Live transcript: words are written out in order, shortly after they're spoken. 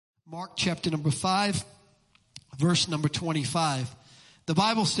Mark chapter number 5, verse number 25. The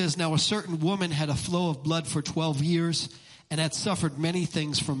Bible says, "Now a certain woman had a flow of blood for 12 years and had suffered many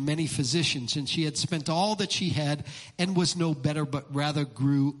things from many physicians, and she had spent all that she had and was no better, but rather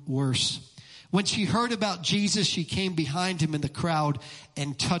grew worse. When she heard about Jesus, she came behind him in the crowd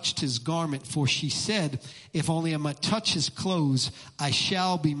and touched his garment, for she said, 'If only I might touch his clothes, I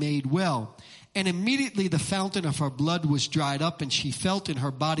shall be made well.' And immediately the fountain of her blood was dried up, and she felt in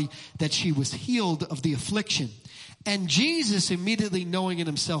her body that she was healed of the affliction. And Jesus, immediately knowing in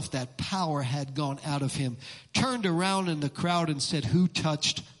himself that power had gone out of him, turned around in the crowd and said, 'Who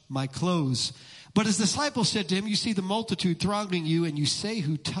touched my clothes?' But his disciples said to him, 'You see the multitude thronging you, and you say,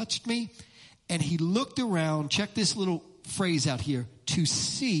 "Who touched me?" And he looked around,'" check this little phrase out here, to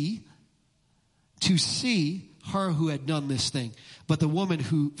see her who had done this thing. But the woman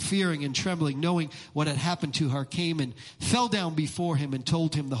who, fearing and trembling, knowing what had happened to her, came and fell down before him and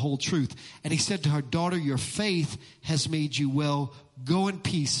told him the whole truth. And he said to her, 'Daughter, your faith has made you well. Go in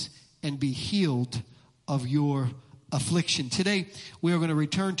peace and be healed of your affliction.'" Today, we are going to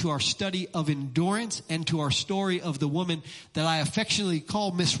return to our study of endurance and to our story of the woman that I affectionately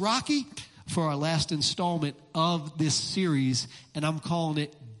call Miss Rocky for our last installment of this series. And I'm calling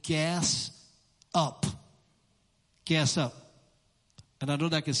it Gas Up. Gas up. And I know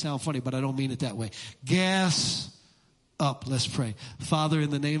that can sound funny, but I don't mean it that way. Gas up. Let's pray. Father, in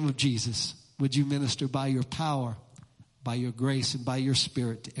the name of Jesus, would you minister by your power, by your grace, and by your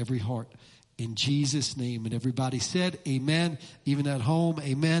spirit to every heart. In Jesus' name. And everybody said, amen. Even at home,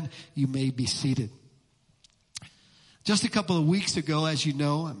 amen. You may be seated. Just a couple of weeks ago, as you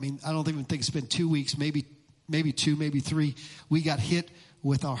know, I don't even think it's been 2 weeks, maybe 2, maybe 3. We got hit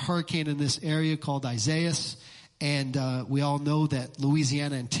with our hurricane in this area called Isaias. And we all know that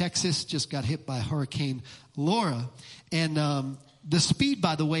Louisiana and Texas just got hit by Hurricane Laura. And the speed,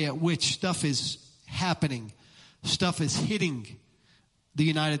 by the way, at which stuff is happening, stuff is hitting the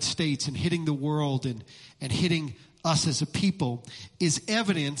United States and hitting the world and hitting us as a people is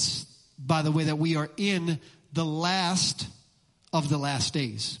evidence, by the way, that we are in the last of the last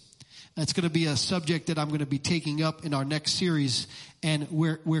days. That's going to be a subject that I'm going to be taking up in our next series. And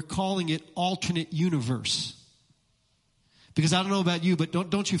we're calling it Alternate Universe. Because I don't know about you, but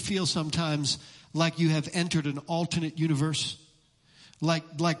don't you feel sometimes like you have entered an alternate universe?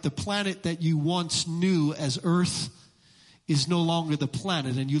 Like the planet that you once knew as Earth is no longer the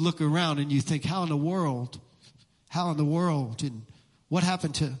planet. And you look around and you think, how in the world? And what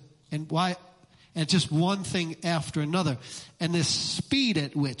happened to, and why? And just one thing after another. And this speed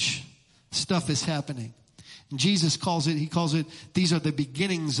at which stuff is happening. And Jesus calls it, these are the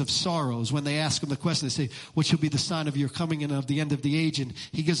beginnings of sorrows. When they ask him the question, they say, "What shall be the sign of your coming and of the end of the age?" And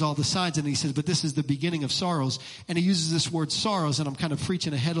he gives all the signs, and he says, "But this is the beginning of sorrows." And he uses this word sorrows, and I'm kind of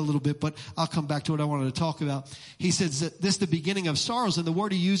preaching ahead a little bit, but I'll come back to what I wanted to talk about. He says that this is the beginning of sorrows, and the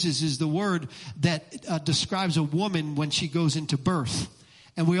word he uses is the word that describes a woman when she goes into birth.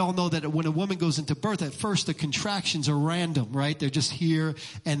 And we all know that when a woman goes into birth, at first the contractions are random, right? They're just here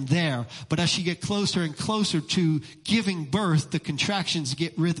and there. But as she gets closer and closer to giving birth, the contractions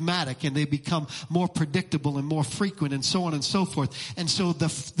get rhythmic and they become more predictable and more frequent and so on and so forth. And so the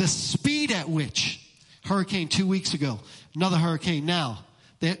speed at which hurricane 2 weeks ago, another hurricane now,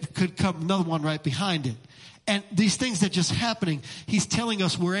 there could come another one right behind it. And these things that are just happening, he's telling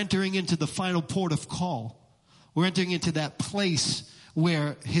us we're entering into the final port of call. We're entering into that place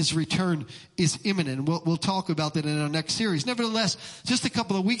where his return is imminent. We'll talk about that in our next series. Nevertheless, just a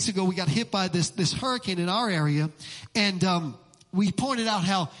couple of weeks ago, we got hit by this hurricane in our area, and we pointed out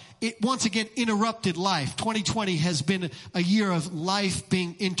how it once again interrupted life. 2020 has been a year of life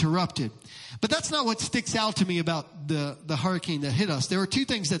being interrupted. But that's not what sticks out to me about the hurricane that hit us. There are two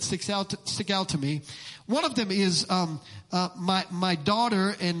things that stick out to me. One of them is my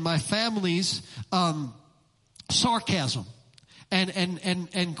daughter and my family's sarcasm.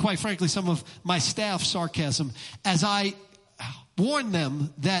 And quite frankly, some of my staff's sarcasm as I warned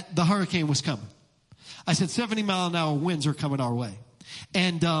them that the hurricane was coming. I said 70-mile-an-hour winds are coming our way.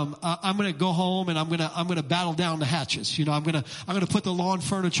 And I'm going to go home and I'm going to battle down the hatches. You know, I'm going to put the lawn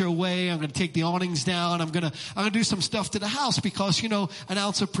furniture away. I'm going to take the awnings down. I'm going to do some stuff to the house because, you know, an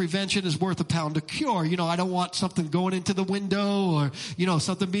ounce of prevention is worth a pound of cure. You know, I don't want something going into the window or, you know,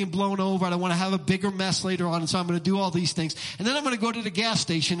 something being blown over. I don't want to have a bigger mess later on. And so I'm going to do all these things. And then I'm going to go to the gas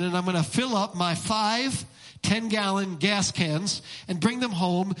station and I'm going to fill up my 5 10-gallon gas cans and bring them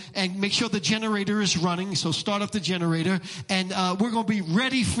home and make sure the generator is running. So start up the generator, and we're going to be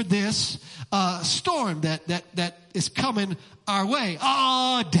ready for this storm that is coming our way.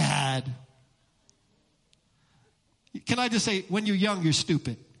 Oh, Dad. Can I just say, when you're young, you're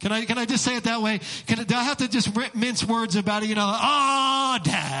stupid. Can I just say it that way? Do I have to just mince words about it? Oh,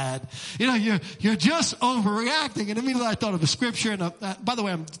 Dad, you're just overreacting. And immediately I thought of a scripture. And by the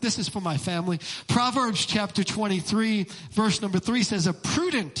way, this is for my family. Proverbs chapter 23, verse number 3 says, a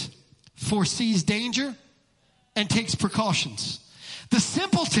prudent foresees danger and takes precautions. The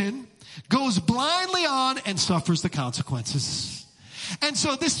simpleton goes blindly on and suffers the consequences. And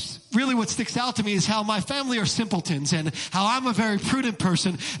so this really what sticks out to me is how my family are simpletons and how I'm a very prudent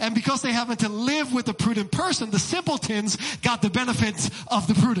person. And because they happen to live with a prudent person, the simpletons got the benefits of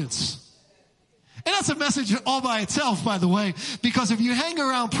the prudence. And that's a message all by itself, by the way, because if you hang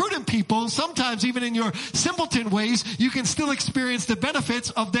around prudent people, sometimes even in your simpleton ways, you can still experience the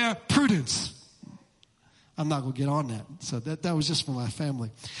benefits of their prudence. I'm not going to get on that. So that was just for my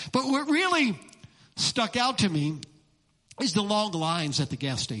family. But what really stuck out to me is the long lines at the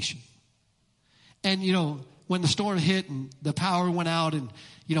gas station. And, when the storm hit and the power went out and,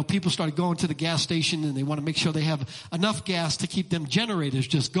 people started going to the gas station and they want to make sure they have enough gas to keep them generators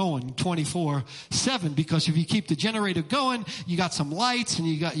just going 24/7. Because if you keep the generator going, you got some lights and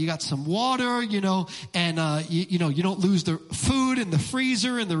you got some water, and, you don't lose the food in the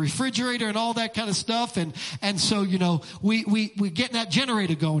freezer and the refrigerator and all that kind of stuff. And so, we're getting that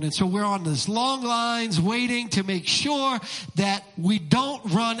generator going. And so we're on these long lines waiting to make sure that we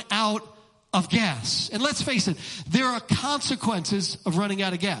don't run out of gas. And let's face it, there are consequences of running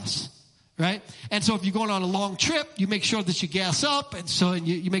out of gas, right? And so if you're going on a long trip, you make sure that you gas up. And so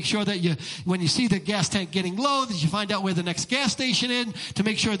you make sure that when you see the gas tank getting low, that you find out where the next gas station is to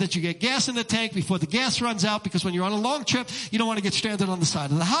make sure that you get gas in the tank before the gas runs out. Because when you're on a long trip, you don't want to get stranded on the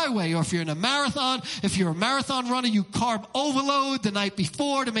side of the highway. Or if you're in a marathon, if you're a marathon runner, you carb overload the night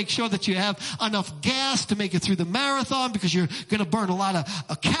before to make sure that you have enough gas to make it through the marathon, because you're going to burn a lot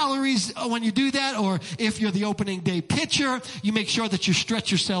of calories when you do that. Or if you're the opening day pitcher, you make sure that you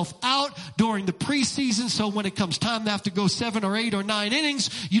stretch yourself out during the preseason, so when it comes time to have to go 7 or 8 or 9 innings,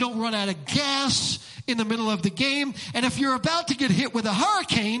 you don't run out of gas in the middle of the game. And if you're about to get hit with a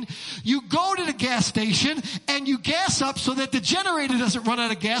hurricane, you go to the gas station and you gas up so that the generator doesn't run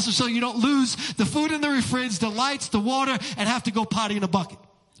out of gas, and so you don't lose the food in the refrigerator, the lights, the water, and have to go potty in a bucket.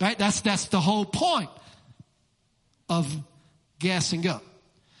 Right? That's the whole point of gassing up,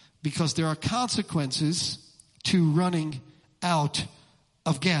 because there are consequences to running out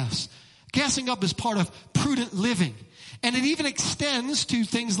of gas. Gassing up is part of prudent living. And it even extends to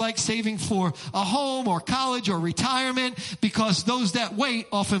things like saving for a home or college or retirement, because those that wait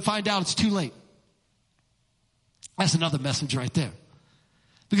often find out it's too late. That's another message right there.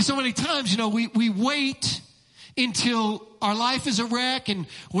 Because so many times, we wait until our life is a wreck and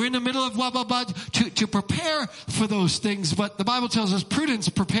we're in the middle of blah, blah, blah to prepare for those things. But the Bible tells us prudence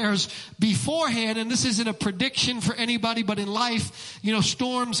prepares beforehand. And this isn't a prediction for anybody, but in life,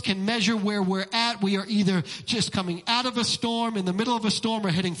 storms can measure where we're at. We are either just coming out of a storm, in the middle of a storm, or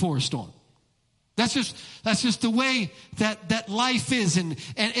heading for a storm. That's just the way that life is. And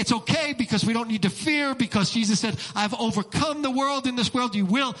it's okay, because we don't need to fear, because Jesus said, I've overcome the world. In this world you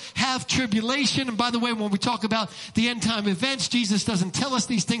will have tribulation. And by the way, when we talk about the end time events, Jesus doesn't tell us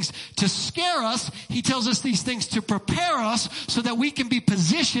these things to scare us. He tells us these things to prepare us so that we can be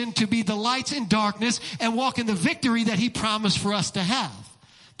positioned to be the lights in darkness and walk in the victory that he promised for us to have.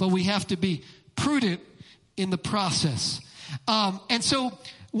 But we have to be prudent in the process. And so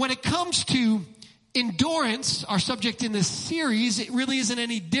when it comes to endurance, our subject in this series, it really isn't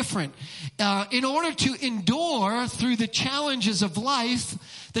any different. In order to endure through the challenges of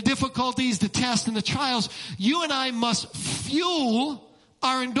life, the difficulties, the tests, and the trials, you and I must fuel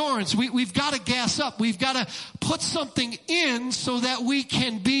our endurance. We've got to gas up. We've got to put something in so that we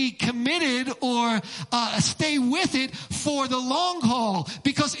can be committed or stay with it for the long haul.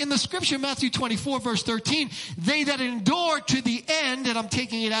 Because in the scripture, Matthew 24, verse 13, they that endure to the end, and I'm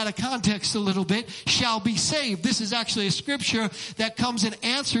taking it out of context a little bit, shall be saved. This is actually a scripture that comes in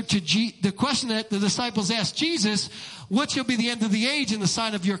answer to the question that the disciples asked Jesus, what shall be the end of the age and the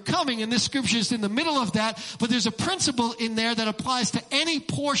sign of your coming? And this scripture is in the middle of that, but there's a principle in there that applies to any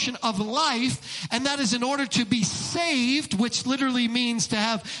portion of life, and that is in order to be saved, which literally means to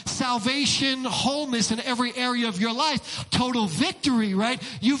have salvation, wholeness in every area of your life, total victory, right?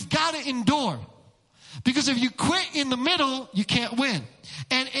 You've got to endure. Because if you quit in the middle, you can't win.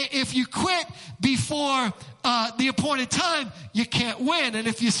 And if you quit before the appointed time, you can't win. And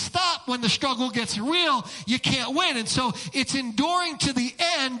if you stop when the struggle gets real, you can't win. And so it's enduring to the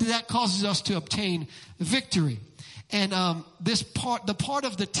end that causes us to obtain victory. And the part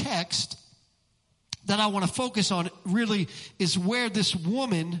of the text that I want to focus on really is where this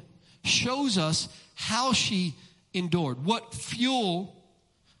woman shows us how she endured, what fuel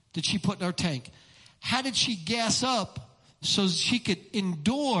did she put in her tank? How did she gas up so she could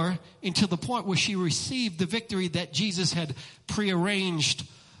endure until the point where she received the victory that Jesus had prearranged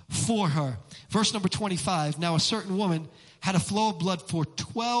for her? Verse number 25. Now a certain woman had a flow of blood for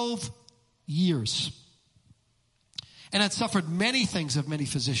 12 years and had suffered many things of many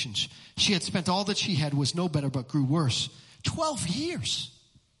physicians. She had spent all that she had, was no better, but grew worse. 12 years.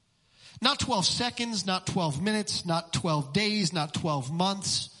 Not 12 seconds, not 12 minutes, not 12 days, not 12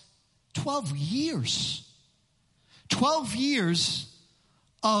 months. 12 years. 12 years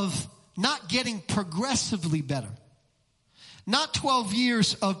of not getting progressively better. Not 12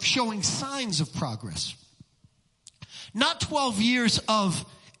 years of showing signs of progress. Not 12 years of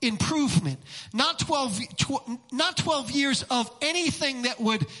improvement. Not 12 years of anything that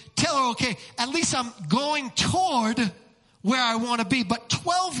would tell her, okay, at least I'm going toward where I want to be. But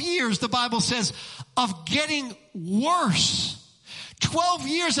 12 years, the Bible says, of getting worse. 12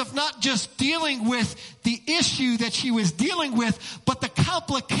 years of not just dealing with the issue that she was dealing with, but the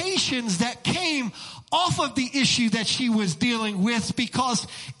complications that came off of the issue that she was dealing with, because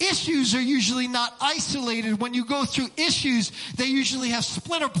issues are usually not isolated. When you go through issues, they usually have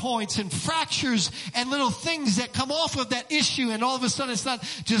splinter points and fractures and little things that come off of that issue, and all of a sudden it's not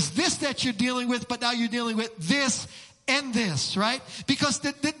just this that you're dealing with, but now you're dealing with this and this, right? Because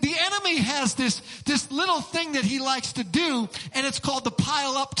the enemy has this little thing that he likes to do, and it's called the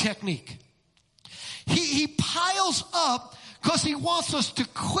pile up technique. He piles up because he wants us to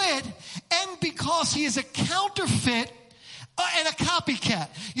quit, and because he is a counterfeit and a copycat.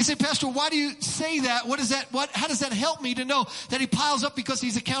 You say, Pastor, why do you say that? What is that? How does that help me to know that he piles up because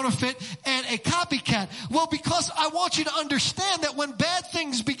he's a counterfeit and a copycat? Well, because I want you to understand that when bad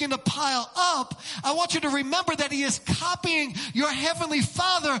things begin to pile up, I want you to remember that he is copying your heavenly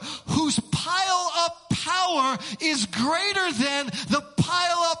Father, whose pile up power is greater than the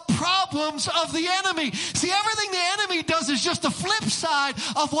pile up problems of the enemy. See, everything the enemy does is just the flip side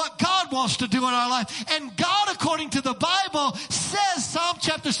of what God wants to do in our life. And God, according to the Bible, says, Psalm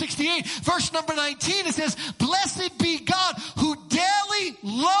chapter 68, verse number 19, it says, blessed be God who daily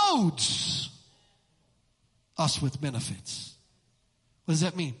loads us with benefits. What does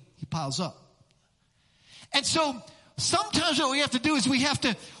that mean? He piles up. And so sometimes what we have to do is we have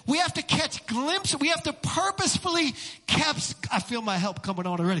to catch glimpses. We have to purposefully I feel my help coming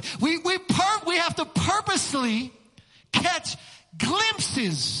on already. We have to purposely catch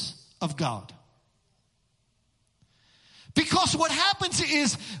glimpses of God. Because what happens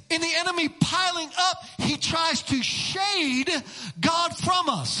is, in the enemy piling up, he tries to shade God from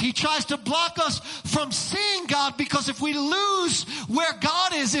us. He tries to block us from seeing God, because if we lose where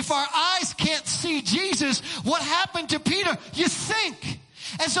God is, if our eyes can't see Jesus, what happened to Peter? You sink.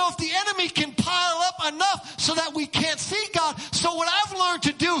 And so if the enemy can pile up enough so that we can't see God, so what I've learned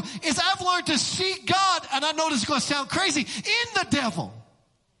to do is I've learned to see God, and I know this is going to sound crazy, in the devil.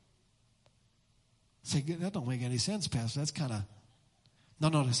 Say, that don't make any sense, Pastor. That's kind of...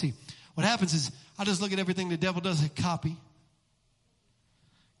 No. See, what happens is I just look at everything the devil does and copy.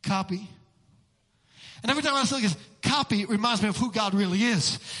 And every time I look at copy, it reminds me of who God really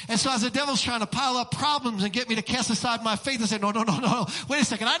is. And so as the devil's trying to pile up problems and get me to cast aside my faith and say, no. Wait a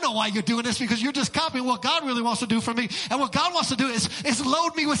second. I know why you're doing this, because you're just copying what God really wants to do for me. And what God wants to do is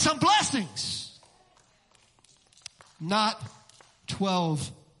load me with some blessings. Not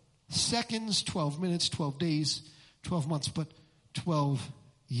 12 seconds, 12 minutes, 12 days, 12 months, but 12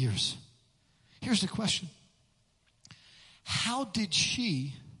 years. Here's the question. How did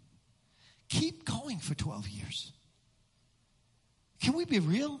she keep going for 12 years? Can we be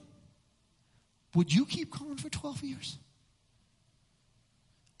real? Would you keep going for 12 years?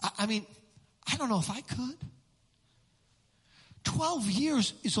 I mean, I don't know if I could. 12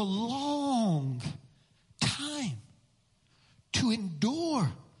 years is a long time to endure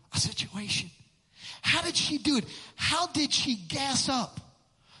a situation. How did she do it? How did she gas up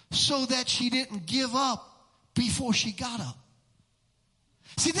so that she didn't give up before she got up?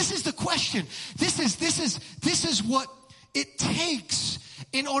 See, this is the question. This is what it takes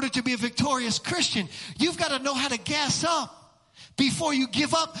in order to be a victorious Christian. You've got to know how to gas up before you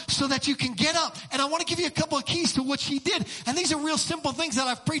give up so that you can get up. And I want to give you a couple of keys to what she did. And these are real simple things that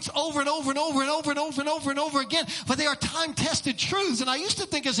I've preached over and over and over and over and over and over and over again. But they are time-tested truths. And I used to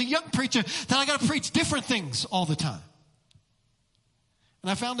think as a young preacher that I got to preach different things all the time. And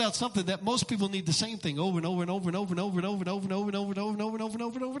I found out something, that most people need the same thing over and over and over and over and over and over and over and over and over and over and over and over and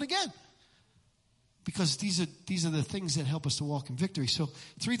over and over again. Because these are the things that help us to walk in victory. So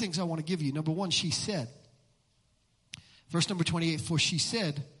 3 things I want to give you. Number 1, she said. Verse number 28, for she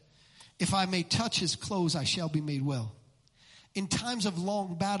said, if I may touch his clothes, I shall be made well. In times of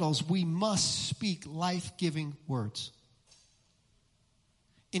long battles, we must speak life-giving words.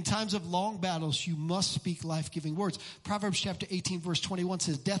 In times of long battles, you must speak life-giving words. Proverbs chapter 18, verse 21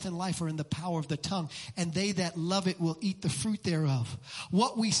 says, death and life are in the power of the tongue, and they that love it will eat the fruit thereof.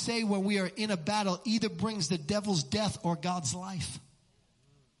 What we say when we are in a battle either brings the devil's death or God's life.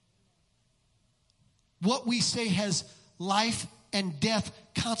 What we say has life and death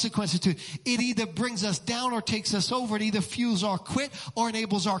consequences to it. It either brings us down or takes us over. It either fuels our quit or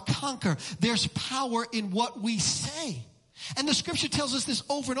enables our conquer. There's power in what we say. And the scripture tells us this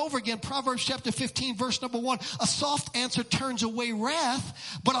over and over again. Proverbs chapter 15, verse number 1. A soft answer turns away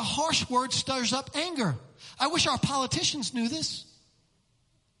wrath, but a harsh word stirs up anger. I wish our politicians knew this.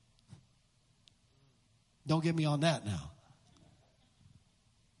 Don't get me on that now.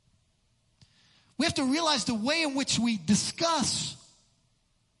 We have to realize the way in which we discuss,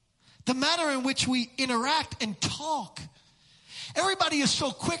 the manner in which we interact and talk. Everybody is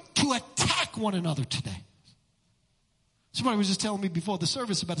so quick to attack one another today. Somebody was just telling me before the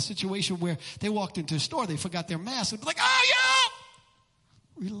service about a situation where they walked into a store, they forgot their mask, and be like, oh,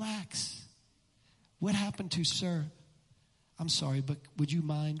 yeah! Relax. What happened to, sir? I'm sorry, but would you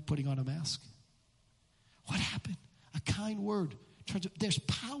mind putting on a mask? What happened? A kind word. There's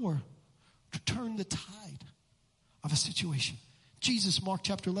power to turn the tide of a situation. Jesus, Mark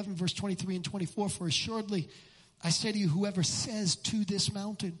chapter 11, verse 23 and 24, for assuredly I say to you, whoever says to this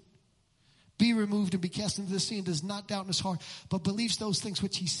mountain, be removed and be cast into the sea, and does not doubt in his heart, but believes those things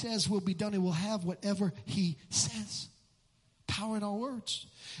which he says will be done, and will have whatever he says. Power in our words.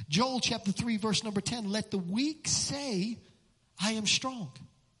 Joel chapter 3, verse number 10, let the weak say, I am strong.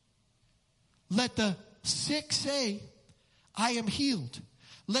 Let the sick say, I am healed.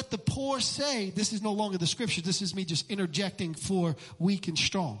 Let the poor say, this is no longer the scripture, this is me just interjecting for weak and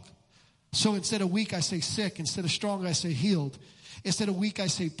strong. So instead of weak, I say sick. Instead of strong, I say healed. Instead of weak, I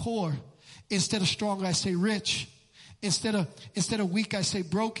say poor. Instead of strong, I say rich. Instead of weak, I say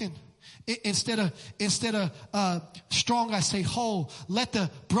broken. Instead of strong, I say whole. Let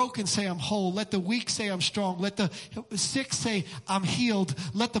the broken say I'm whole. Let the weak say I'm strong. Let the sick say I'm healed.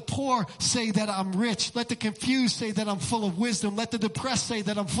 Let the poor say that I'm rich. Let the confused say that I'm full of wisdom. Let the depressed say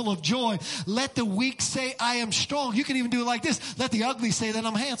that I'm full of joy. Let the weak say I am strong. You can even do it like this. Let the ugly say that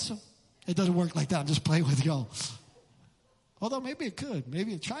I'm handsome. It doesn't work like that. I'm just playing with y'all. Although maybe it could.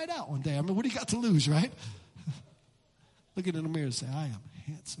 Maybe try it out one day. I mean, what do you got to lose, right? Look at it in the mirror and say, I am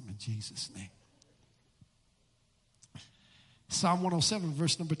handsome in Jesus' name. Psalm 107,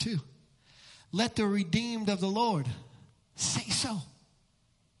 verse number 2. Let the redeemed of the Lord say so.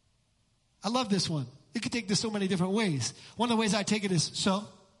 I love this one. You can take this so many different ways. One of the ways I take it is so.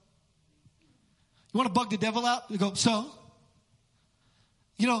 You want to bug the devil out? You go, so.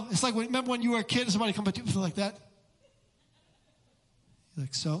 You know, it's like, remember when you were a kid and somebody come up to you like that? You're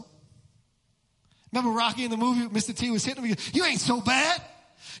like, so? Remember Rocky in the movie, Mr. T was hitting him, you ain't so bad.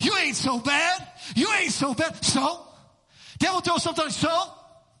 You ain't so bad. You ain't so bad. So? Devil throws something, so?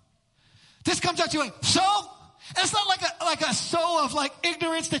 This comes out to you like, so? And it's not like a so of like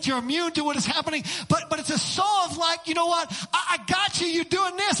ignorance that you're immune to what is happening, but it's a so of like, you know what? I got you, you're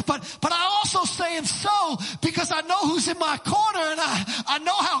doing this, but I also saying so because I know who's in my corner and I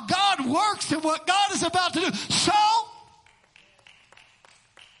know how God works and what God is about to do. So?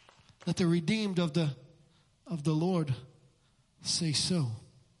 Let the redeemed of the Lord say so.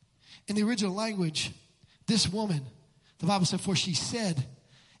 In the original language, this woman, the Bible said, for she said,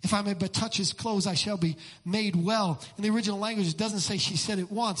 if I may but touch his clothes, I shall be made well. In the original language, it doesn't say she said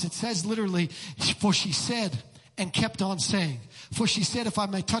it once. It says literally, for she said and kept on saying. For she said, if I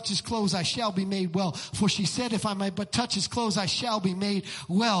may touch his clothes, I shall be made well. For she said, if I may but touch his clothes, I shall be made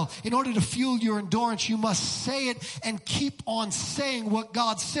well. In order to fuel your endurance, you must say it and keep on saying what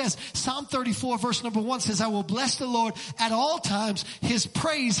God says. Psalm 34 verse number 1 says, I will bless the Lord at all times. His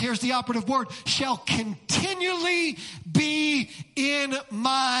praise, here's the operative word, shall continually be in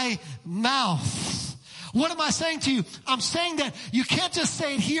my mouth. What am I saying to you? I'm saying that you can't just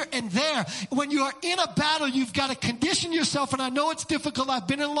say it here and there. When you are in a battle, you've got to condition yourself, and I know it's difficult. I've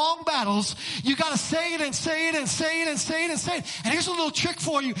been in long battles. You got to say it and say it and say it and say it and say it. And here's a little trick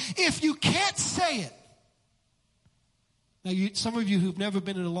for you. If you can't say it, now some of you who've never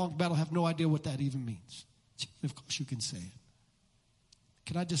been in a long battle have no idea what that even means. Of course you can say it.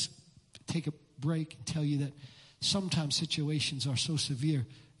 Can I just take a break and tell you that sometimes situations are so severe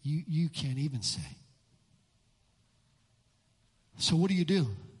you can't even say. So what do? You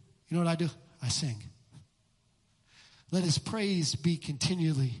know what I do? I sing. Let his praise be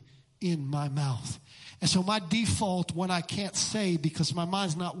continually in my mouth. And so my default when I can't say, because my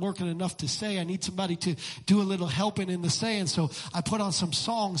mind's not working enough to say, I need somebody to do a little helping in the saying. So I put on some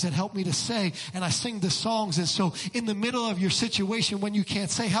songs that help me to say, and I sing the songs. And so in the middle of your situation when you can't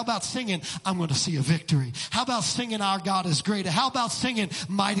say, how about singing, I'm going to see a victory? How about singing, our God is greater? How about singing,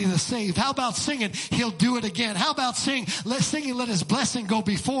 mighty to save? How about singing, he'll do it again? How about singing, let his blessing go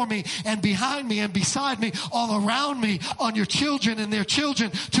before me and behind me and beside me, all around me, on your children and their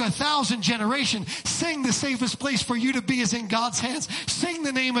children to 1,000 generations. Sing the safest place for you to be is in God's hands. Sing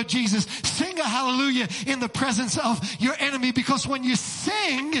the name of Jesus. Sing a hallelujah in the presence of your enemy, because when you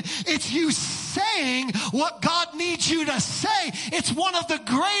sing, it's you saying what God needs you to say. It's one of the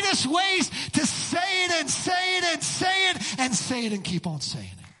greatest ways to say it and say it and say it and say it and keep on saying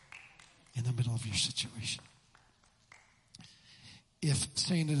it in the middle of your situation. If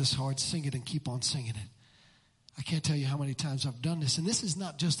saying it is hard, sing it and keep on singing it. I can't tell you how many times I've done this. And this is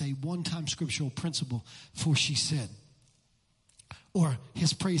not just a one-time scriptural principle, for she said, or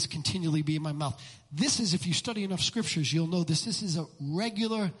his praise continually be in my mouth. This is, if you study enough scriptures, you'll know this. This is a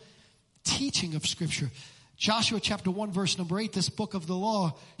regular teaching of scripture. Joshua chapter 1 verse number 8, this book of the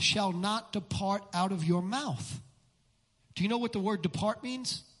law shall not depart out of your mouth. Do you know what the word depart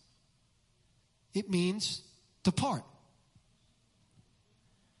means? It means depart.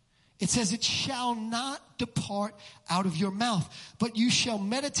 It says it shall not depart out of your mouth, but you shall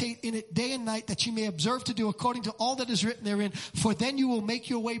meditate in it day and night, that you may observe to do according to all that is written therein. For then you will make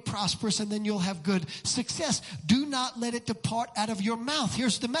your way prosperous, and then you'll have good success. Do not let it depart out of your mouth.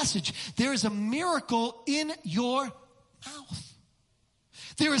 Here's the message. There is a miracle in your mouth.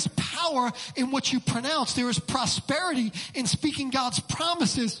 There is power in what you pronounce. There is prosperity in speaking God's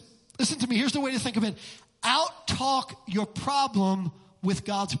promises. Listen to me. Here's the way to think of it. Out-talk your problem with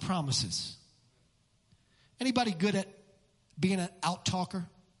God's promises. Anybody good at being an out-talker?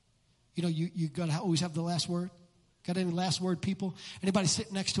 You know, you got to always have the last word. Got any last word people? Anybody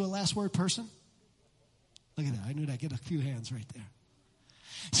sitting next to a last word person? Look at that. I knew that. Get a few hands right there.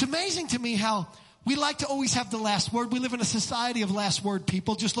 It's amazing to me how we like to always have the last word. We live in a society of last word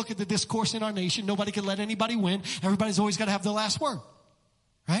people. Just look at the discourse in our nation. Nobody can let anybody win. Everybody's always got to have the last word.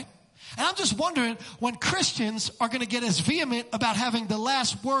 Right? And I'm just wondering when Christians are going to get as vehement about having the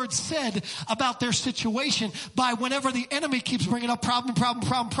last word said about their situation by whenever the enemy keeps bringing up problem,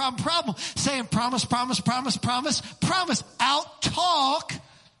 saying promise. Out-talk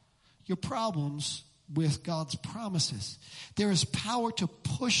your problems with God's promises. There is power to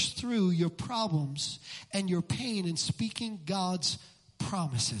push through your problems and your pain in speaking God's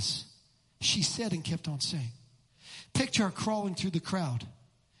promises. She said and kept on saying. Picture her crawling through the crowd.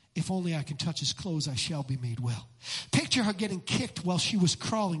 If only I can touch his clothes, I shall be made well. Picture her getting kicked while she was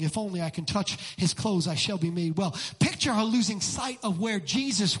crawling. If only I can touch his clothes, I shall be made well. Picture her losing sight of where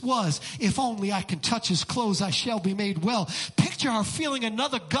Jesus was. If only I can touch his clothes, I shall be made well. Picture her feeling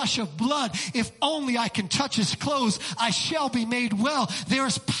another gush of blood. If only I can touch his clothes, I shall be made well. There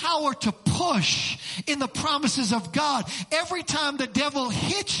is power to push in the promises of God. Every time the devil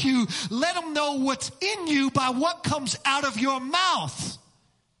hits you, let him know what's in you by what comes out of your mouth.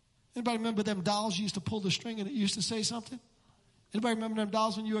 Anybody remember them dolls you used to pull the string and it used to say something? Anybody remember them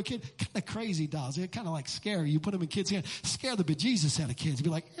dolls when you were a kid? Kind of crazy dolls. They're kind of like scary. You put them in kids' hands. Scare the bejesus out of kids. You'd be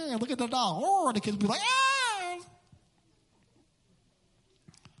like, look at the doll. Oh, and the kids would be like, ah.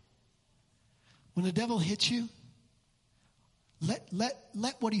 When the devil hits you,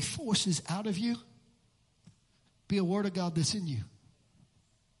 let what he forces out of you be a word of God that's in you.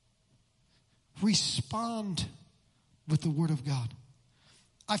 Respond with the word of God.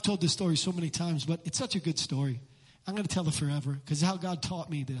 I've told this story so many times, but it's such a good story. I'm going to tell it forever because how God taught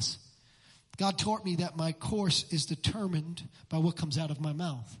me this. God taught me that my course is determined by what comes out of my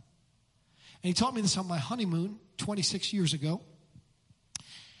mouth. And he taught me this on my honeymoon 26 years ago.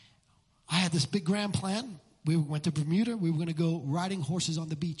 I had this big grand plan. We went to Bermuda. We were going to go riding horses on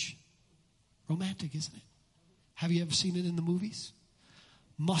the beach. Romantic, isn't it? Have you ever seen it in the movies?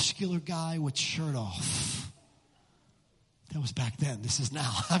 Muscular guy with shirt off. That was back then. This is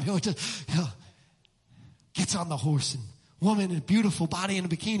now. I mean, gets on the horse and woman in a beautiful body in a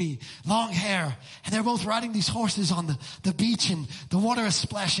bikini, long hair. And they're both riding these horses on the beach and the water is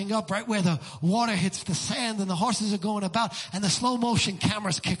splashing up right where the water hits the sand and the horses are going about and the slow motion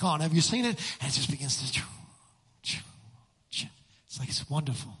cameras kick on. Have you seen it? And it just begins to, it's like, it's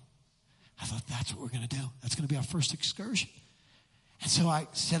wonderful. I thought that's what we're going to do. That's going to be our first excursion. And so I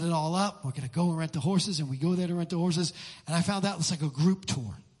set it all up. We're going to go and rent the horses, and we go there to rent the horses. And I found out it's like a group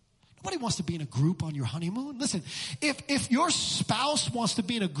tour. Nobody wants to be in a group on your honeymoon. Listen, if your spouse wants to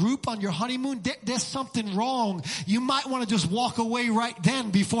be in a group on your honeymoon, there's something wrong. You might want to just walk away right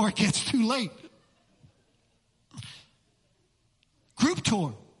then before it gets too late. group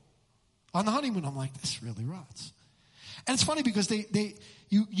tour on the honeymoon. I'm like, this really rots. And it's funny because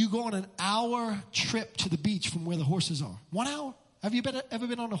you go on an hour trip to the beach from where the horses are. 1 hour. Have you ever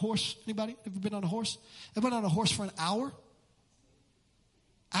been on a horse? Anybody ever been on a horse? Ever been on a horse for an hour?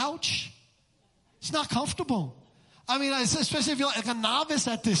 Ouch. It's not comfortable. I mean, especially if you're like a novice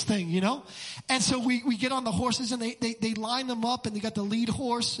at this thing, you know? And so we get on the horses and they line them up, and you got the lead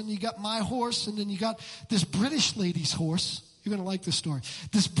horse, and you got my horse, and then you got this British lady's horse. You're going to like this story.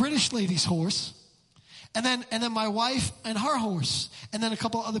 This British lady's horse. And then my wife and her horse, and then a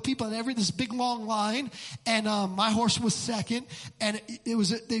couple other people, and this big long line, and my horse was second, and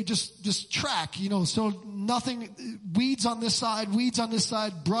they just track, you know, so nothing, weeds on this side,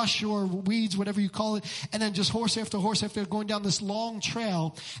 brush or weeds, whatever you call it, and then just horse after horse after going down this long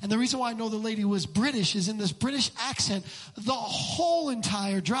trail. And the reason why I know the lady was British is in this British accent the whole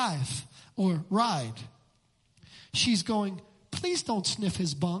entire drive or ride. She's going, please don't sniff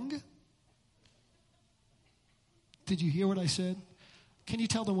his bung. Did you hear what I said? Can you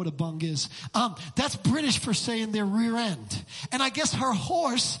tell them what a bung is? That's British for saying their rear end. And I guess her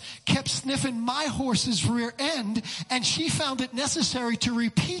horse kept sniffing my horse's rear end, and she found it necessary to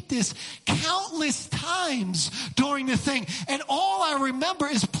repeat this countless times during the thing. And all I remember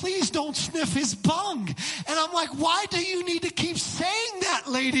is, please don't sniff his bung. And I'm like, why do you need to keep saying that,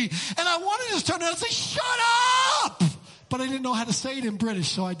 lady? And I wanted to just turn around and say, shut up! But I didn't know how to say it in British,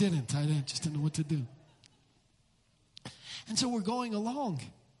 so I didn't. Just didn't know what to do. And so we're going along.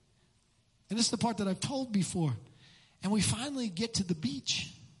 And this is the part that I've told before. And we finally get to the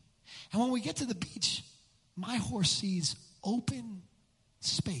beach. And when we get to the beach, my horse sees open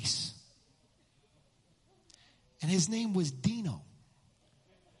space. And his name was Dino.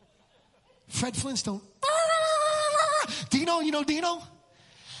 Fred Flintstone. Dino, you know Dino?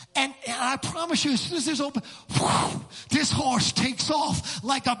 And I promise you, as soon as there's open, this horse takes off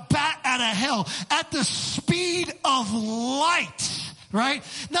like a bat out of hell at the speed of light. Right?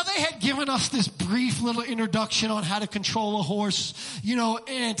 Now, they had given us this brief little introduction on how to control a horse, you know,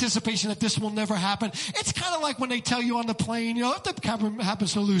 in anticipation that this will never happen. It's kind of like when they tell you on the plane, you know, if the captain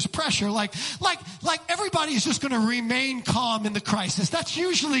happens to lose pressure, like everybody is just going to remain calm in the crisis. That's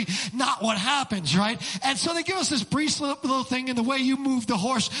usually not what happens, right? And so they give us this brief little thing, and the way you move the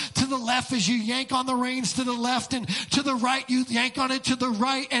horse to the left is you yank on the reins to the left, and to the right you yank on it to the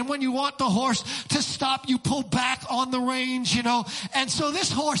right. And when you want the horse to stop, you pull back on the reins, you know. And so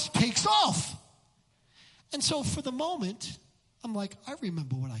this horse takes off. And so for the moment, I'm like, I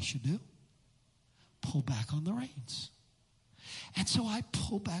remember what I should do. Pull back on the reins. And so I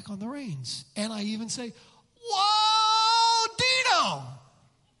pull back on the reins. And I even say, whoa, Dino.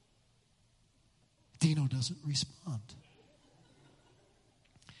 Dino doesn't respond.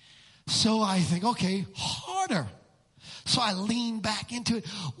 So I think, okay, harder. So I lean back into it.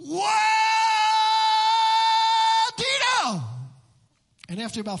 Whoa, Dino. And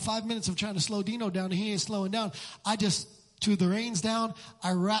after about 5 minutes of trying to slow Dino down, and he ain't slowing down, I just threw the reins down.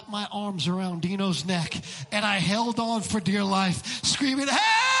 I wrapped my arms around Dino's neck, and I held on for dear life, screaming,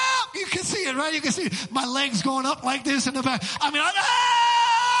 help! You can see it, right? You can see it. My legs going up like this in the back. I mean,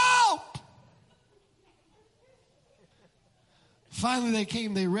 help! Finally, they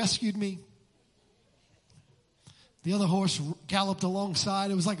came. They rescued me. The other horse galloped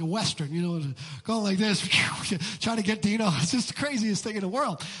alongside. It was like a Western, you know, going like this, trying to get Dino. It's just the craziest thing in the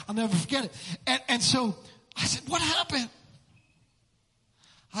world. I'll never forget it. And so I said, what happened?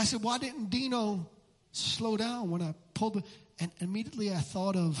 I said, why didn't Dino slow down when I pulled it? And immediately I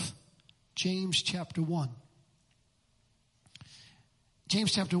thought of James chapter 1.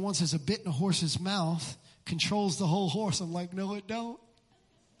 James chapter 1 says, a bit in a horse's mouth controls the whole horse. I'm like, no, it don't.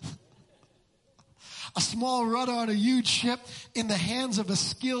 A small rudder on a huge ship in the hands of a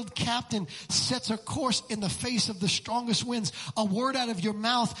skilled captain sets a course in the face of the strongest winds. A word out of your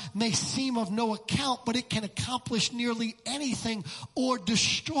mouth may seem of no account, but it can accomplish nearly anything or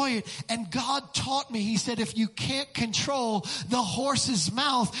destroy it. And God taught me, he said, if you can't control the horse's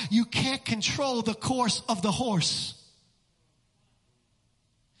mouth, you can't control the course of the horse.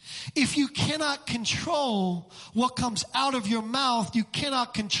 If you cannot control what comes out of your mouth, you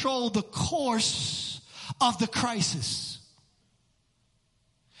cannot control the course of the crisis.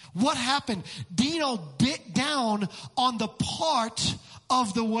 What happened? Dino bit down on the part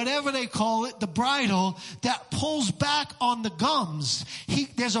of the whatever they call it, the bridle, that pulls back on the gums.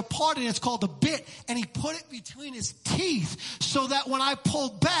 There's a part in it, it's called the bit, and he put it between his teeth so that when I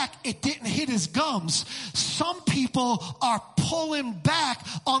pulled back, it didn't hit his gums. Some people are pulling back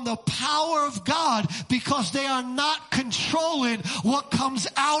on the power of God because they are not controlling what comes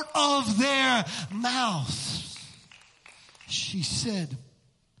out of their mouth. she said,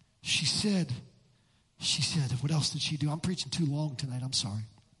 what else did she do? I'm preaching too long tonight. I'm sorry.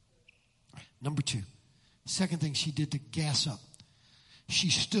 Number 2. Second thing she did to gas up. She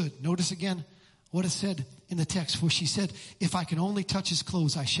stood. Notice again what it said in the text. For she said, if I can only touch his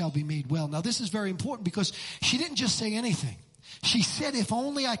clothes, I shall be made well. Now this is very important because she didn't just say anything. She said, if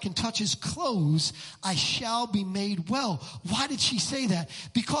only I can touch his clothes, I shall be made well. Why did she say that?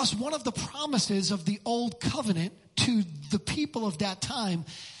 Because one of the promises of the old covenant to the people of that time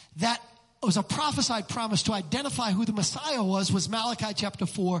that was a prophesied promise to identify who the Messiah was Malachi chapter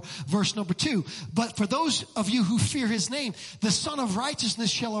 4, verse number 2. But for those of you who fear his name, the Son of Righteousness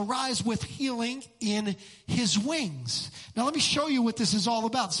shall arise with healing in his wings. Now let me show you what this is all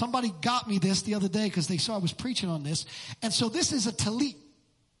about. Somebody got me this the other day because they saw I was preaching on this. And so this is a tallit.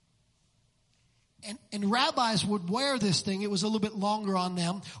 And rabbis would wear this thing. It was a little bit longer on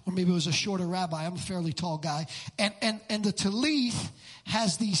them, or maybe it was a shorter rabbi. I'm a fairly tall guy. And the tallit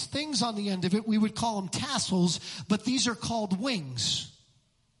has these things on the end of it. We would call them tassels, but these are called wings.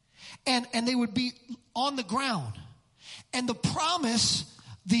 And they would be on the ground. And the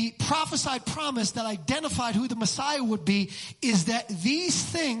prophesied promise that identified who the Messiah would be is that these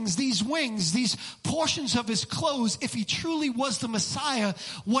things, these wings, these portions of his clothes, if he truly was the Messiah,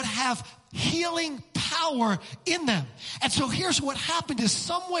 would have healing power in them. And so here's what happened is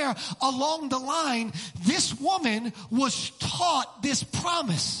somewhere along the line, this woman was taught this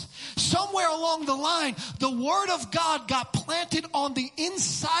promise. Somewhere along the line, the word of God got planted on the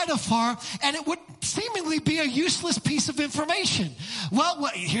inside of her, and it would seemingly be a useless piece of information. Well,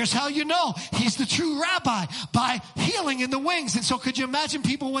 here's how you know he's the true rabbi, by healing in the wings. And so could you imagine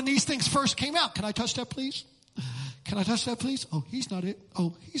people when these things first came out? Can I touch that, please? Can I touch that, please? Oh, he's not it.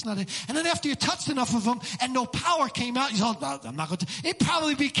 Oh, he's not it. And then after you touched enough of them and no power came out, you thought, no, I'm not going to. It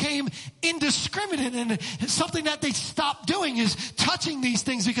probably became indiscriminate, and something that they stopped doing is touching these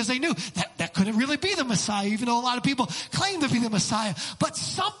things because they knew that couldn't really be the Messiah, even though a lot of people claim to be the Messiah. But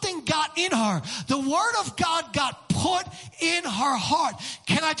something got in her. The word of God got put in her heart.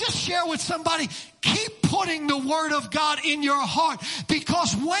 Can I just share with somebody? Keep putting the word of God in your heart,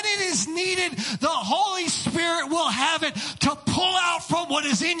 because when it is needed, the Holy Spirit will have it to pull out from what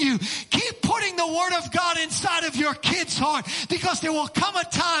is in you. Keep putting the word of God inside of your kids' heart, because there will come a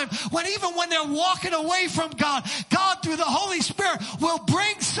time when even when they're walking away from God, God through the Holy Spirit will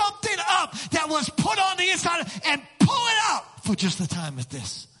bring something up that was put on the inside and pull it out for just the time of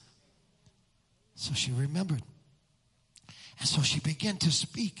this. So she remembered. And so she began to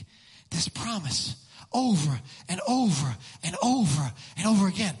speak this promise over and over and over and over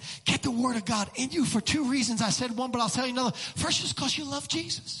again. Get the word of God in you for 2 reasons. I said one, but I'll tell you another. First is because you love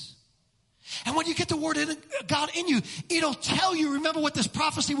Jesus. And when you get the word of God in you, it'll tell you, remember what this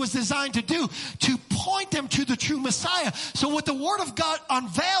prophecy was designed to do, to point them to the true Messiah. So what the word of God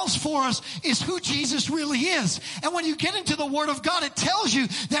unveils for us is who Jesus really is. And when you get into the word of God, it tells you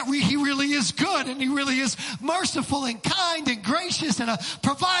that he really is good, and he really is merciful and kind and gracious, and a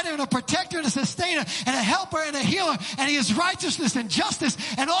provider and a protector and a sustainer and a helper and a healer, and he is righteousness and justice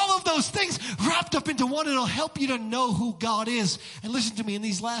and all of those things wrapped up into one. It'll help you to know who God is. And listen to me, in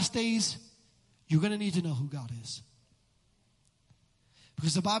these last days, you're going to need to know who God is.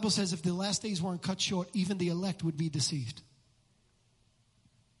 Because the Bible says if the last days weren't cut short, even the elect would be deceived.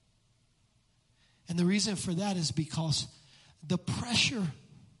 And the reason for that is because the pressure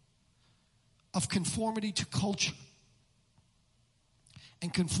of conformity to culture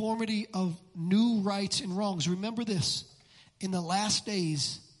and conformity of new rights and wrongs. Remember this, in the last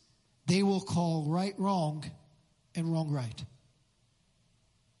days, they will call right wrong and wrong right.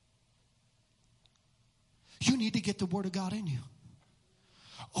 You need to get the word of God in you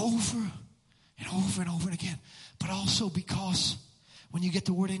over and over and over again. But also because when you get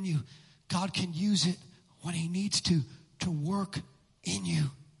the word in you, God can use it when he needs to work in you.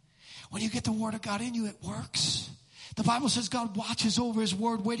 When you get the word of God in you, it works. The Bible says God watches over his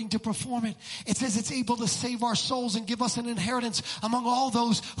word, waiting to perform it. It says it's able to save our souls and give us an inheritance among all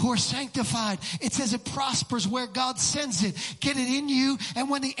those who are sanctified. It says it prospers where God sends it. Get it in you, and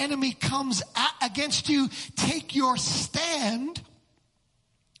when the enemy comes against you, take your stand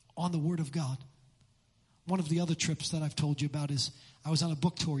on the word of God. One of the other trips that I've told you about is I was on a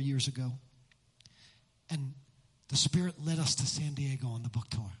book tour years ago, and the Spirit led us to San Diego on the book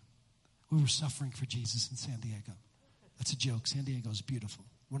tour. We were suffering for Jesus in San Diego. That's a joke. San Diego is beautiful.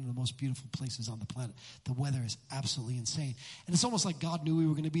 One of the most beautiful places on the planet. The weather is absolutely insane. And it's almost like God knew we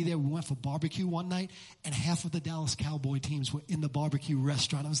were going to be there. We went for barbecue one night, and half of the Dallas Cowboy teams were in the barbecue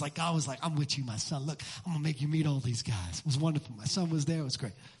restaurant. God was like, I'm with you, my son. Look, I'm going to make you meet all these guys. It was wonderful. My son was there. It was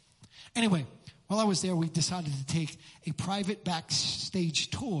great. Anyway, While I was there, we decided to take a private backstage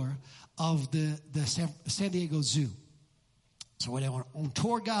tour of the San Diego Zoo. So we had our own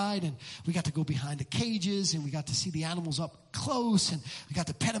tour guide, and we got to go behind the cages, and we got to see the animals up close, and we got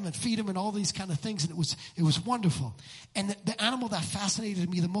to pet them and feed them and all these kind of things, and it was wonderful. And the animal that fascinated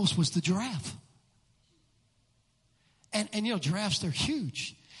me the most was the giraffe. And you know, giraffes, they're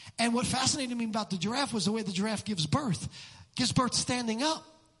huge. And what fascinated me about the giraffe was the way the giraffe gives birth. Gives birth standing up.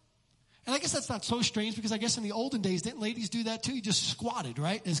 And I guess that's not so strange, because I guess in the olden days, didn't ladies do that too? You just squatted,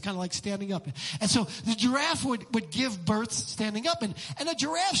 right? It's kind of like standing up. And so the giraffe would give birth standing up. And a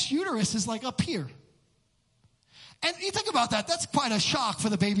giraffe's uterus is like up here. And you think about that. That's quite a shock for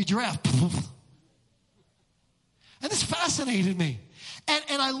the baby giraffe. And this fascinated me.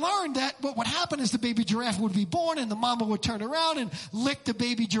 And I learned that what would happen is the baby giraffe would be born, and the mama would turn around and lick the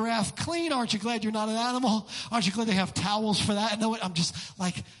baby giraffe clean. Aren't you glad you're not an animal? Aren't you glad they have towels for that? And I'm just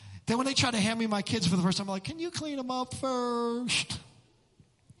like... Then when they try to hand me my kids for the first time, I'm like, can you clean them up first?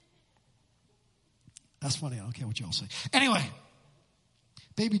 That's funny. I don't care what y'all say. Anyway,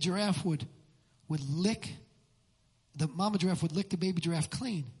 baby giraffe would lick, the mama giraffe would lick the baby giraffe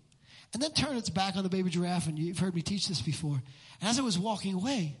clean. And then turn its back on the baby giraffe, and you've heard me teach this before. And as it was walking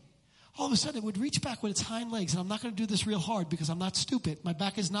away, all of a sudden it would reach back with its hind legs. And I'm not going to do this real hard because I'm not stupid. My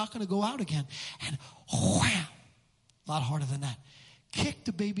back is not going to go out again. And wham! A lot harder than that. Kick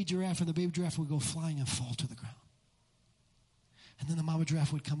the baby giraffe, and the baby giraffe would go flying and fall to the ground. And then the mama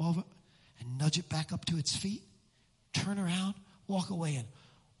giraffe would come over and nudge it back up to its feet, turn around, walk away, and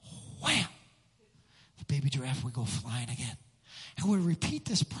wham! The baby giraffe would go flying again. And would repeat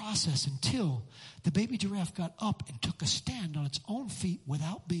this process until the baby giraffe got up and took a stand on its own feet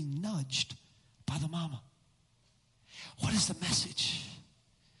without being nudged by the mama. What is the message?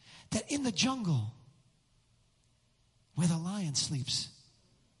 That in the jungle, where the lion sleeps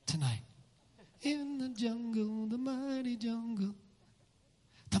tonight. In the jungle, the mighty jungle.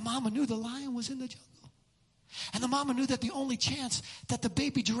 The mama knew the lion was in the jungle. And the mama knew that the only chance that the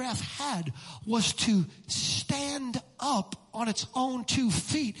baby giraffe had was to stand up on its own 2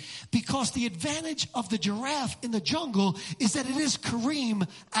 feet, because the advantage of the giraffe in the jungle is that it is Kareem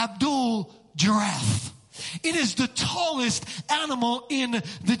Abdul Giraffe. It is the tallest animal in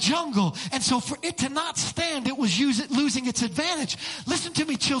the jungle. And so for it to not stand, it was losing its advantage. Listen to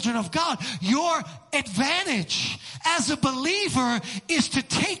me, children of God. Your advantage as a believer is to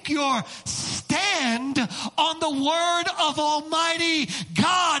take your stand on the word of Almighty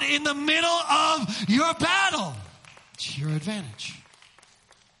God in the middle of your battle. It's your advantage.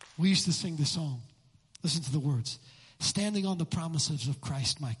 We used to sing this song. Listen to the words. Standing on the promises of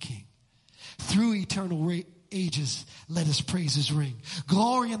Christ my King. Through eternal ages, let his praises ring.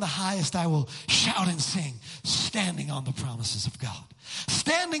 Glory in the highest I will shout and sing. Standing on the promises of God.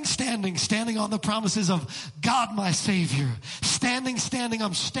 Standing on the promises of God my Savior. Standing,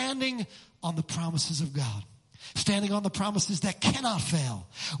 I'm standing on the promises of God. Standing on the promises that cannot fail.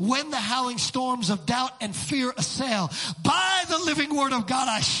 When the howling storms of doubt and fear assail, by the living word of God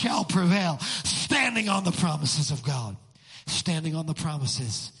I shall prevail. Standing on the promises of God. Standing on the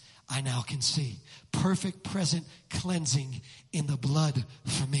promises I now can see. Perfect present cleansing in the blood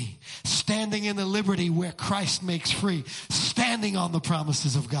for me. Standing in the liberty where Christ makes free. Standing on the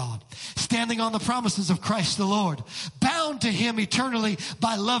promises of God. Standing on the promises of Christ the Lord. Bound to him eternally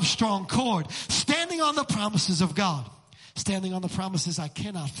by love's strong cord. Standing on the promises of God. Standing on the promises I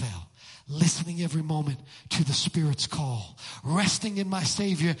cannot fail. Listening every moment to the Spirit's call. Resting in my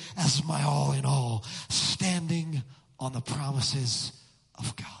Savior as my all in all. Standing on the promises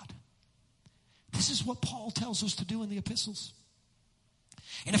of God. This is what Paul tells us to do in the epistles.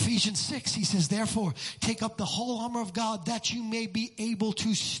 In Ephesians 6, he says, therefore, take up the whole armor of God that you may be able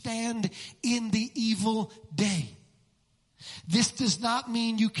to stand in the evil day. This does not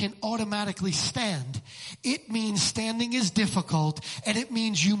mean you can automatically stand. It means standing is difficult, and it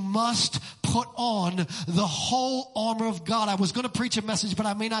means you must put on the whole armor of God. I was going to preach a message, but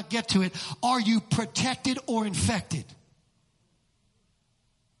I may not get to it. Are you protected or infected?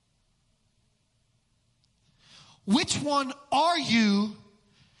 Which one are you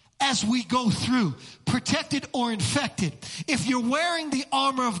as we go through? Protected or infected? If you're wearing the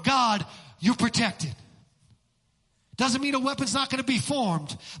armor of God, you're protected. Doesn't mean a weapon's not going to be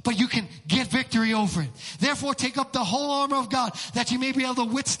formed, but you can get victory over it. Therefore, take up the whole armor of God that you may be able to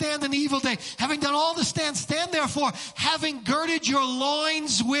withstand an evil day. Having done all to stand, stand therefore, having girded your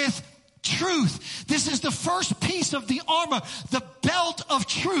loins with truth. This is the first piece of the armor, the belt of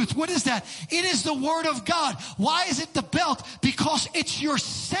truth. What is that? It is the word of God. Why is it the belt? Because it's your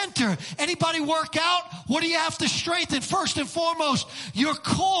center. Anybody work out? What do you have to strengthen? First and foremost, your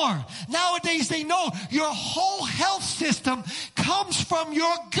core. Nowadays they know your whole health system comes from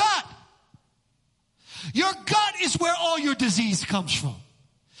your gut. Your gut is where all your disease comes from.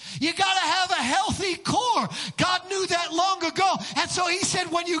 You got to have a healthy core. God knew that long ago. And so he said,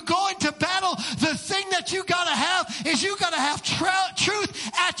 when you go into battle, the thing that you got to have is you got to have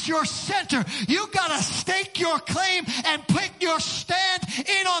truth at your center. You got to stake your claim and put your stand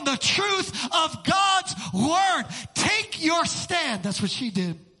in on the truth of God's word. Take your stand. That's what she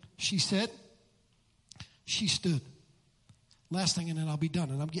did. She said, she stood. Last thing, and then I'll be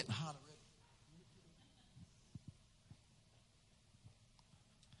done. And I'm getting hot already.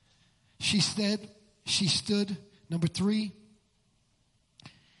 She said, she stood. Number 3,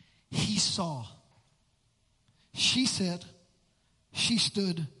 he saw. She said, she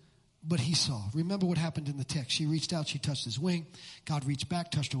stood, but he saw. Remember what happened in the text. She reached out, she touched his wing. God reached back,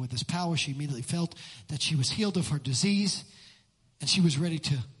 touched her with his power. She immediately felt that she was healed of her disease, and she was ready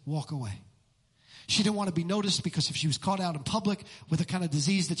to walk away. She didn't want to be noticed because if she was caught out in public with the kind of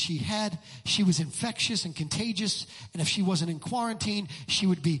disease that she had, she was infectious and contagious, and if she wasn't in quarantine, she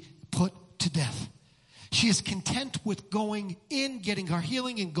would be put to death. She is content with going in, getting her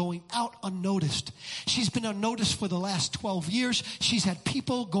healing, and going out unnoticed. She's been unnoticed for the last 12 years. She's had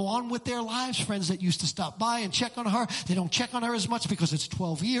people go on with their lives, friends that used to stop by and check on her. They don't check on her as much because it's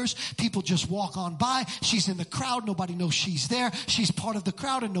 12 years. People just walk on by. She's in the crowd. Nobody knows she's there. She's part of the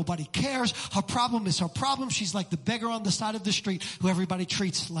crowd and nobody cares. Her problem is her problem. She's like the beggar on the side of the street who everybody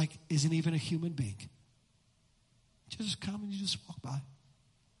treats like isn't even a human being. You just come and you just walk by.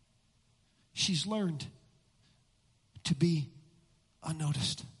 She's learned to be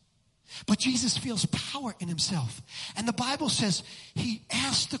unnoticed. But Jesus feels power in himself. And the Bible says he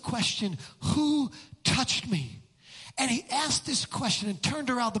asked the question, who touched me? And he asked this question and turned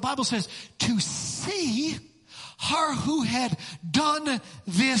around. The Bible says to see her who had done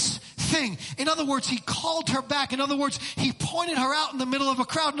this thing. In other words, he called her back. In other words, he pointed her out in the middle of a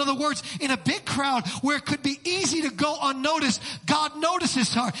crowd. In other words, in a big crowd where it could be easy to go unnoticed, God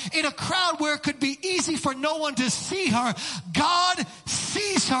notices her. In a crowd where it could be easy for no one to see her, God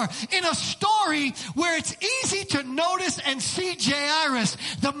sees her. In a story where it's easy to notice and see Jairus,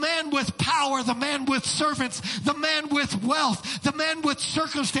 the man with power, the man with servants, the man with wealth, the man with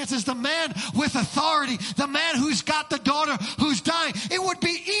circumstances, the man with authority, the man who's got the daughter who's dying. It would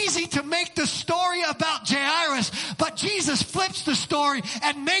be easy to make the story about Jairus, but Jesus flips the story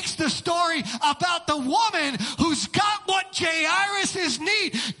and makes the story about the woman who's got what Jairus'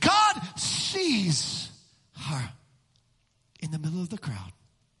 need. God sees her in the middle of the crowd,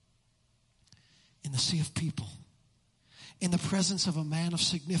 in the sea of people, in the presence of a man of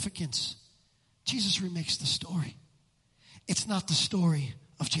significance. Jesus remakes the story. It's not the story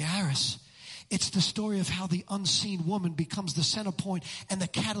of Jairus. It's the story of how the unseen woman becomes the center point and the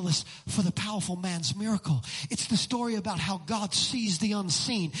catalyst for the powerful man's miracle. It's the story about how God sees the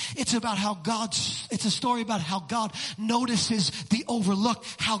unseen. It's a story about how God notices the overlooked,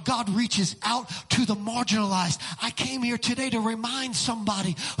 how God reaches out to the marginalized. I came here today to remind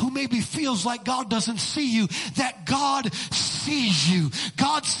somebody who maybe feels like God doesn't see you, that God sees you.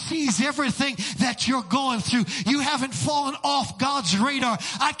 God sees everything that you're going through. You haven't fallen off God's radar.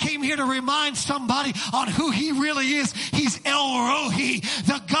 I came here to remind somebody on who he really is. He's El Rohi,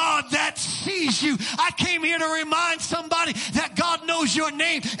 the God that sees you. I came here to remind somebody that God knows your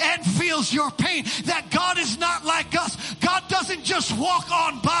name and feels your pain, that God is not like us. God doesn't just walk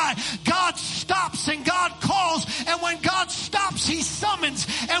on by. God stops and God calls, and when God stops, he summons,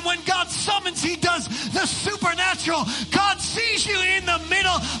 and when God summons, he does the supernatural. God sees you in the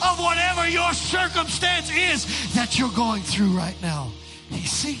middle of whatever your circumstance is that you're going through right now. He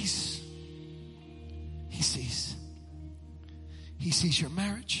sees. He sees. He sees your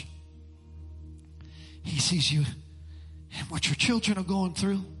marriage. He sees you and what your children are going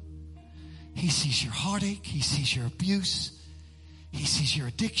through. He sees your heartache. He sees your abuse. He sees your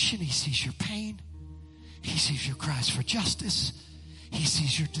addiction. He sees your pain. He sees your cries for justice. He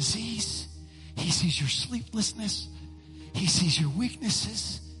sees your disease. He sees your sleeplessness. He sees your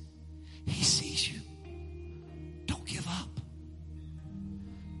weaknesses. He sees you. Don't give up.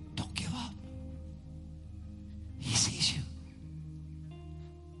 Don't give up. He sees you.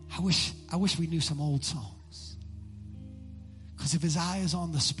 I wish we knew some old songs. Because if his eye is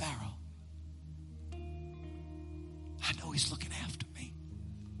on the sparrow, I know he's looking after me.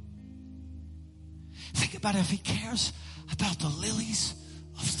 Think about it. If he cares about the lilies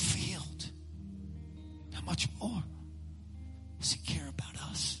of the field, much more does he care about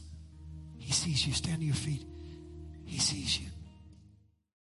us? He sees you. Stand to your feet.